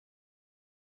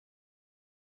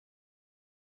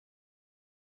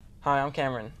Hi, I'm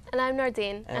Cameron. And I'm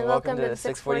Nardine. And welcome to the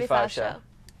 645 Show.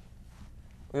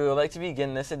 We would like to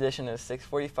begin this edition of the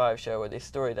 645 Show with a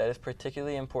story that is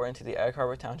particularly important to the Egg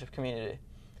Harbor Township community.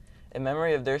 In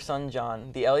memory of their son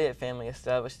John, the Elliott family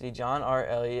established the John R.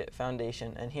 Elliott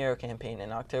Foundation and Hero Campaign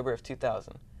in October of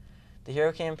 2000. The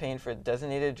Hero Campaign for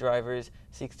Designated Drivers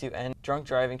seeks to end drunk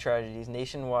driving tragedies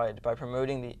nationwide by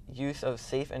promoting the use of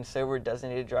safe and sober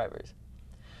designated drivers.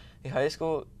 The high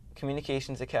school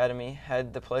Communications Academy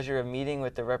had the pleasure of meeting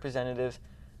with the representatives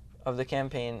of the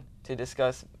campaign to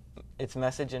discuss its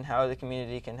message and how the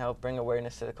community can help bring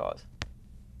awareness to the cause.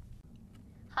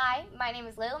 Hi, my name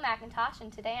is Layla McIntosh,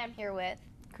 and today I'm here with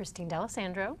Christine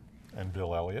D'Alessandro and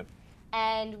Bill Elliott.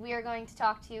 And we are going to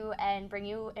talk to you and bring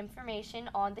you information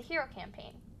on the Hero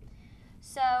Campaign.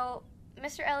 So,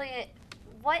 Mr. Elliott,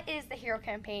 what is the Hero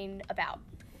Campaign about?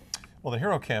 Well, the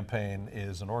Hero Campaign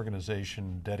is an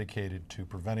organization dedicated to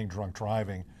preventing drunk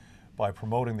driving by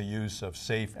promoting the use of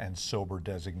safe and sober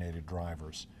designated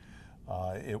drivers.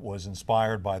 It was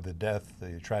inspired by the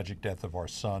tragic death of our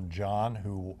son, John,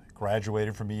 who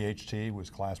graduated from EHT, was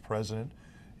class president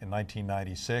in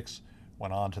 1996,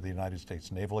 went on to the United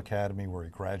States Naval Academy where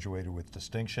he graduated with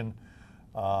distinction.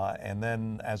 And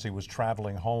then as he was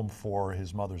traveling home for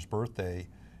his mother's birthday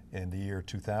in the year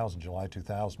 2000, July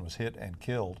 2000, was hit and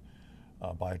killed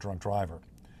by a drunk driver.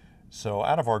 So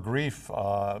out of our grief,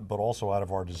 but also out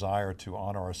of our desire to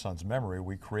honor our son's memory,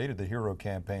 we created the Hero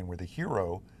Campaign, where the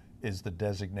hero is the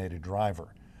designated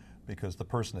driver, because the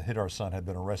person that hit our son had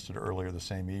been arrested earlier the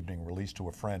same evening, released to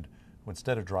a friend who,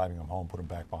 instead of driving him home, put him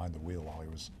back behind the wheel while he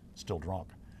was still drunk.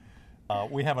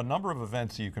 We have a number of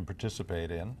events that you can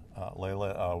participate in.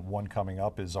 Layla, one coming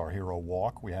up is our Hero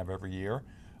Walk we have every year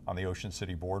on the Ocean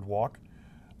City Boardwalk.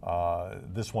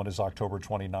 This one is October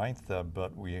 29th,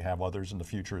 but we have others in the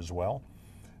future as well.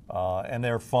 And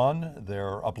they're fun,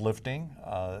 they're uplifting,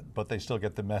 but they still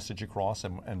get the message across,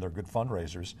 and they're good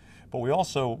fundraisers. But we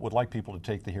also would like people to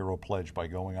take the Hero Pledge by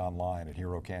going online at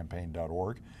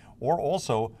herocampaign.org, or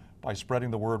also by spreading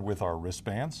the word with our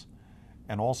wristbands.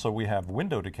 And also we have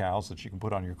window decals that you can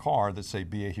put on your car that say,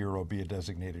 "Be a hero, be a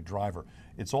designated driver."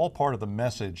 It's all part of the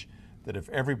message that if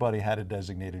everybody had a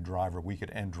designated driver, we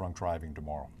could end drunk driving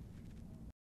tomorrow.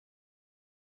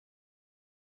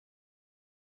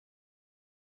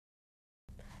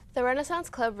 The Renaissance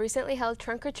Club recently held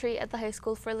trunk or treat at the high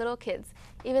school for little kids,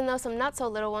 even though some not so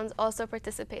little ones also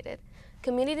participated.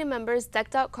 Community members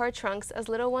decked out car trunks as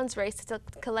little ones raced to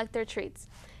collect their treats.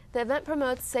 The event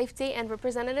promotes safety, and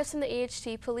representatives from the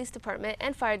EHT Police Department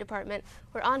and Fire Department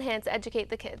were on hand to educate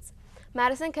the kids.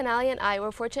 Madison, Canali, and I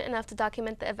were fortunate enough to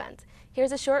document the event.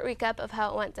 Here's a short recap of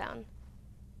how it went down.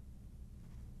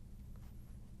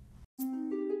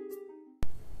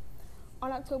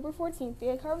 On October 14th, the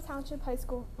Egg Harbor Township High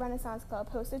School Renaissance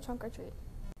Club hosted Trunk or Treat.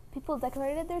 People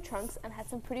decorated their trunks and had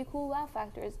some pretty cool wow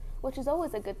factors, which is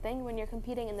always a good thing when you're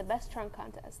competing in the best trunk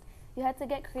contest. You had to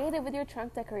get creative with your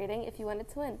trunk decorating if you wanted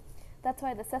to win. That's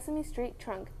why the Sesame Street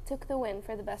trunk took the win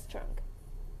for the best trunk.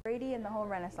 Brady and the whole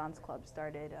Renaissance Club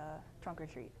started Trunk or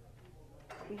Treat.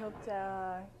 We hope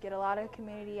to get a lot of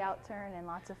community outturn and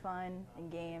lots of fun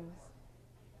and games.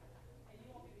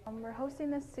 We're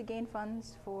hosting this to gain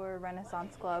funds for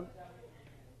Renaissance Club.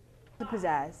 The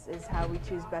pizzazz is how we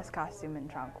choose best costume and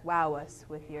trunk. Wow us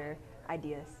with your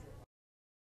ideas.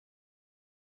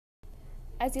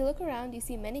 As you look around, you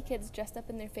see many kids dressed up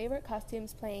in their favorite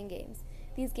costumes playing games.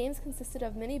 These games consisted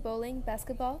of mini bowling,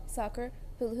 basketball, soccer,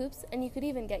 hula hoops, and you could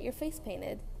even get your face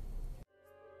painted.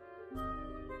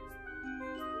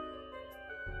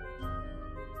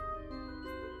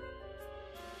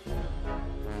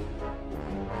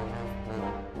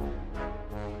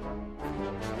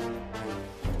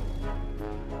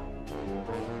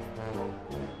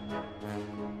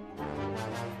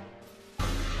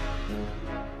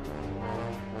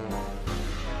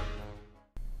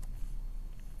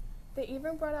 They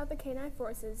even brought out the canine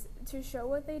forces to show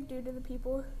what they do to the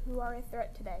people who are a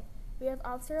threat today. We have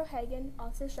Officer O'Hagan,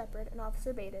 Officer Shepard, and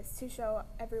Officer Bates to show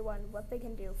everyone what they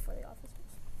can do for the officers.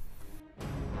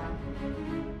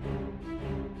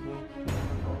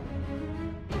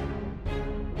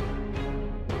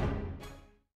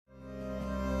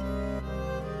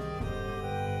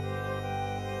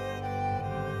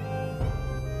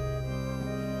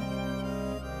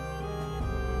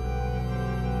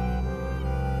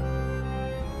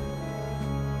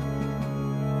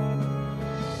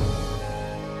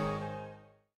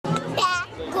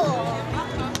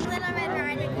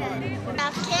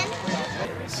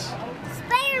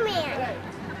 Spider-Man.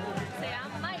 Say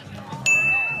I'm Mike.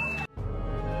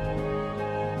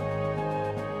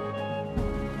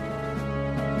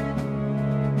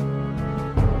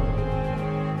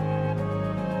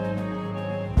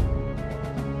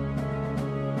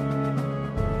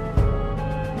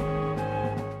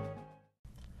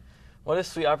 What a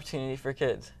sweet opportunity for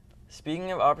kids.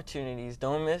 Speaking of opportunities,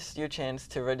 don't miss your chance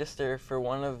to register for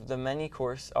one of the many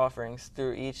course offerings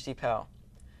through EHT PAL.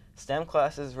 STEM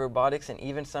classes, robotics, and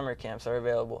even summer camps are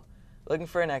available. Looking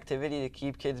for an activity to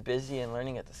keep kids busy and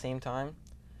learning at the same time?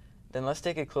 Then let's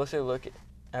take a closer look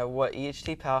at what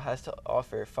EHT PAL has to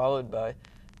offer, followed by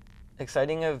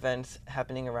exciting events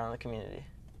happening around the community.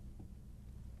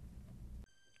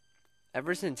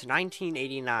 Ever since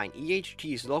 1989,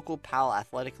 EHT's local PAL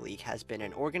Athletic League has been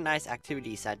an organized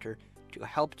activity center to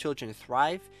help children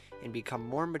thrive and become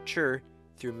more mature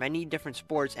through many different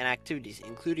sports and activities,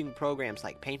 including programs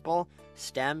like paintball,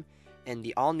 STEM, and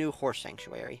the all-new horse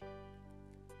sanctuary.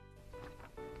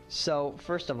 So,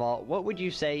 first of all, what would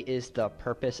you say is the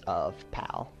purpose of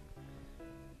PAL?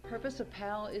 Purpose of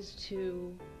PAL is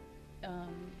to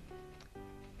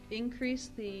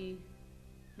increase the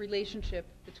relationship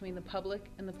between the public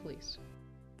and the police.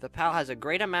 The PAL has a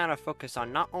great amount of focus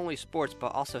on not only sports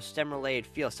but also STEM-related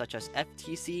fields such as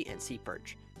FTC and Sea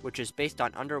Perch, which is based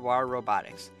on underwater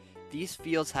robotics. These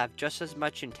fields have just as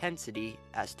much intensity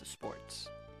as the sports.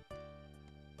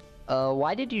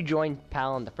 Why did you join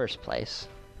PAL in the first place?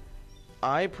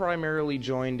 I primarily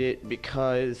joined it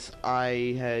because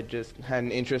I had just had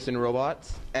an interest in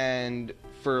robots, and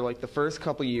for like the first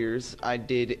couple years I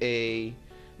did a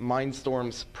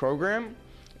Mindstorms program,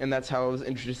 and that's how I was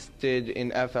interested in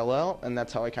FLL, and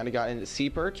that's how I kind of got into Sea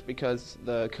Perch, because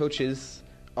the coaches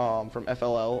from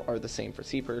FLL are the same for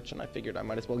Sea Perch, and I figured I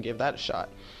might as well give that a shot.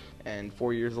 And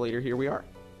 4 years later, here we are.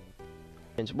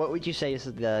 What would you say is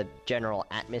the general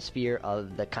atmosphere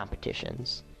of the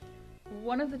competitions?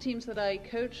 One of the teams that I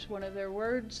coach, one of their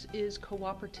words is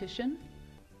cooperation,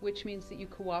 which means that you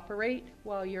cooperate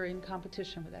while you're in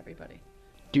competition with everybody.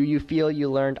 Do you feel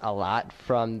you learned a lot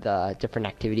from the different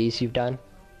activities you've done?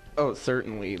 Oh,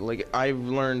 certainly. Like, I've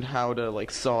learned how to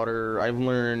like solder. I've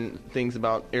learned things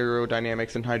about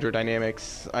aerodynamics and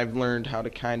hydrodynamics. I've learned how to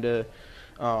kind of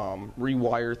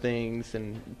rewire things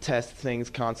and test things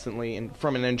constantly. And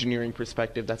from an engineering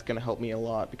perspective, that's going to help me a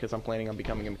lot because I'm planning on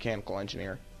becoming a mechanical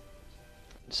engineer.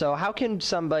 So how can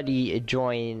somebody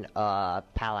join a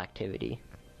PAL activity?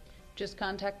 Just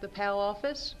contact the PAL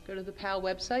office, go to the PAL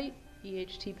website,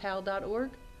 ehtpal.org,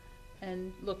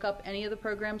 and look up any of the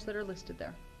programs that are listed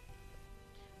there.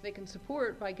 They can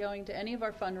support by going to any of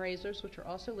our fundraisers, which are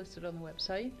also listed on the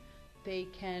website. They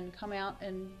can come out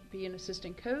and be an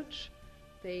assistant coach.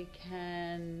 They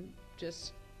can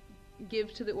just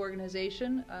give to the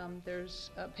organization.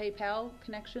 There's PayPal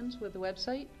connections with the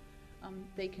website.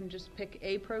 They can just pick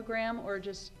a program or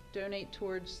just donate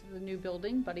towards the new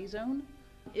building, Buddy Zone.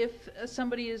 If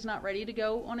somebody is not ready to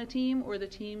go on a team, or the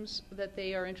teams that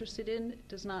they are interested in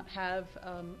does not have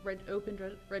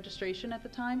open registration at the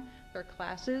time, there are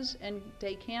classes and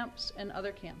day camps and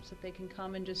other camps that they can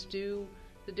come and just do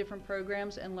the different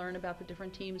programs and learn about the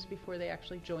different teams before they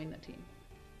actually join the team.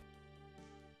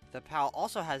 The PAL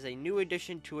also has a new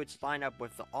addition to its lineup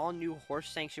with the all-new horse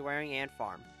sanctuary and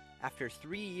farm. After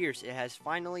 3 years, it has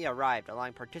finally arrived,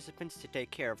 allowing participants to take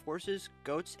care of horses,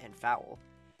 goats, and fowl.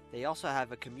 They also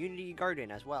have a community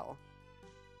garden as well.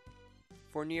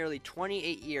 For nearly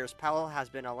 28 years, PAL has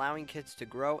been allowing kids to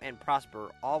grow and prosper,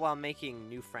 all while making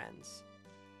new friends.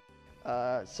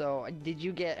 So did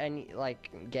you get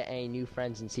any new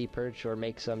friends in Sea Perch or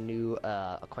make some new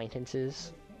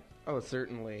acquaintances? Oh,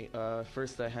 certainly.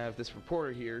 First I have this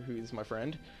reporter here who's my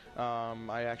friend.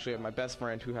 I actually have my best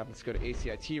friend who happens to go to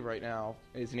ACIT right now.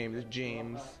 His name is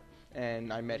James,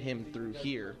 and I met him through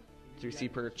Sea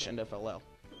Perch and FLL.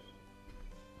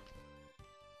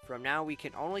 From now, we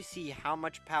can only see how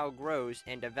much PAL grows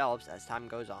and develops as time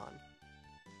goes on.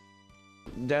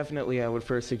 Definitely, I would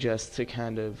first suggest to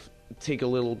kind of take a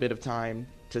little bit of time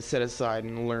to set aside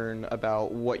and learn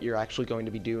about what you're actually going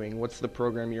to be doing, what's the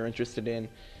program you're interested in,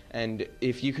 and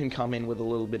if you can come in with a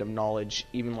little bit of knowledge,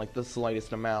 even like the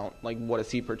slightest amount, like what a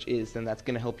Sea Perch is, then that's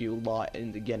going to help you a lot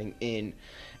into getting in.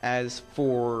 As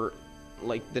for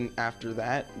then after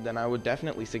that, then I would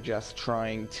definitely suggest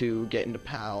trying to get into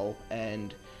PAL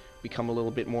and become a little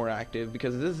bit more active,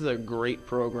 because this is a great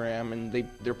program and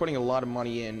they're putting a lot of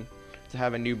money in to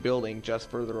have a new building just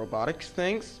for the robotics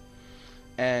things,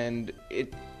 and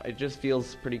it just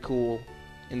feels pretty cool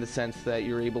in the sense that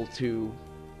you're able to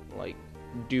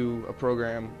do a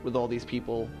program with all these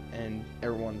people and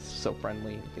everyone's so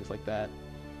friendly and things like that.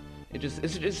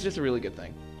 It's just a really good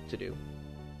thing to do.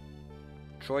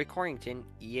 Troy Corrington,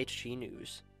 EHT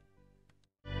News.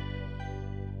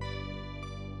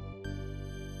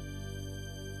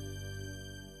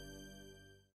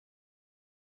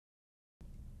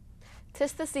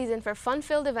 'Tis the season for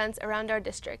fun-filled events around our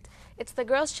district. It's the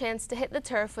girls' chance to hit the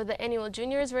turf for the annual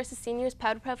Juniors versus Seniors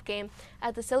Powder Puff game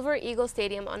at the Silver Eagle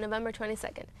Stadium on November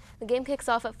 22nd. The game kicks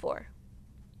off at 4.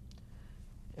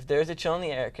 If there is a chill in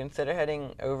the air, consider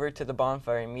heading over to the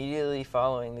bonfire immediately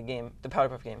following the Powder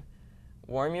Puff game.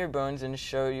 Warm your bones and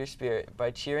show your spirit by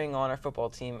cheering on our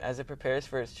football team as it prepares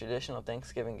for its traditional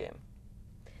Thanksgiving game.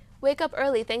 Wake up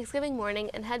early Thanksgiving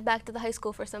morning and head back to the high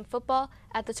school for some football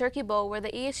at the Turkey Bowl, where the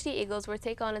EHT Eagles will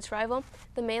take on its rival,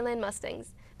 the Mainland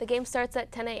Mustangs. The game starts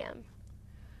at 10 a.m.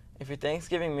 If your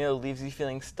Thanksgiving meal leaves you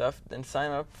feeling stuffed, then sign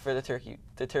up for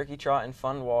the turkey trot and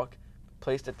fun walk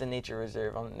placed at the Nature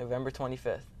Reserve on November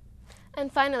 25th.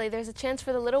 And finally, there's a chance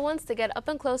for the little ones to get up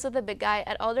and close with the big guy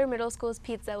at Alder Middle School's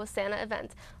Pizza with Santa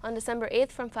event on December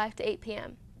 8th from 5 to 8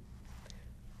 p.m.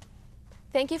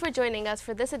 Thank you for joining us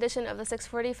for this edition of the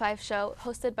 645 show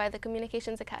hosted by the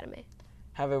Communications Academy.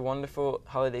 Have a wonderful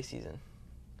holiday season.